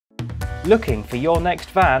Looking for your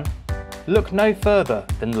next van? Look no further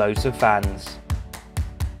than Loads of Vans.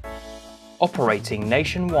 Operating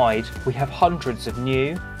nationwide, we have hundreds of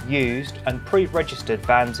new, used and pre-registered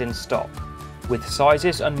vans in stock, with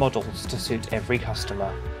sizes and models to suit every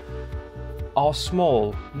customer. Our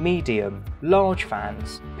small, medium, large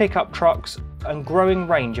vans, pickup trucks and growing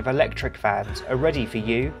range of electric vans are ready for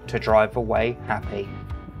you to drive away happy.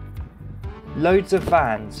 Loads of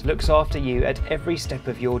Vans looks after you at every step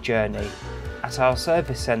of your journey. At our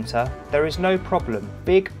service centre, there is no problem,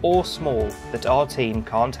 big or small, that our team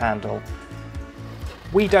can't handle.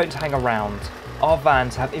 We don't hang around. Our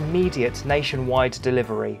vans have immediate nationwide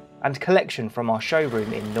delivery and collection from our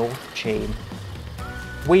showroom in North Cheam.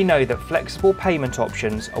 We know that flexible payment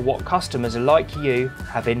options are what customers like you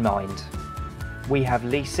have in mind. We have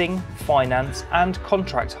leasing, finance and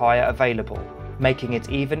contract hire available, making it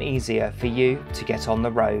even easier for you to get on the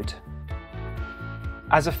road.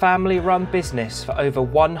 As a family-run business for over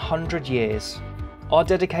 100 years, our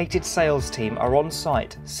dedicated sales team are on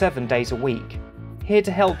site 7 days a week, here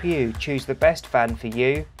to help you choose the best van for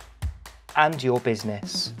you and your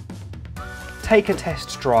business. Take a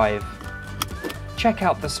test drive. Check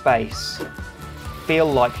out the space.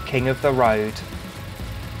 Feel like king of the road.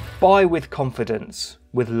 Buy with confidence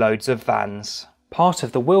with Loads of Vans. Part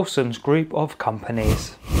of the Wilson's Group of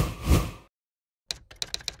companies.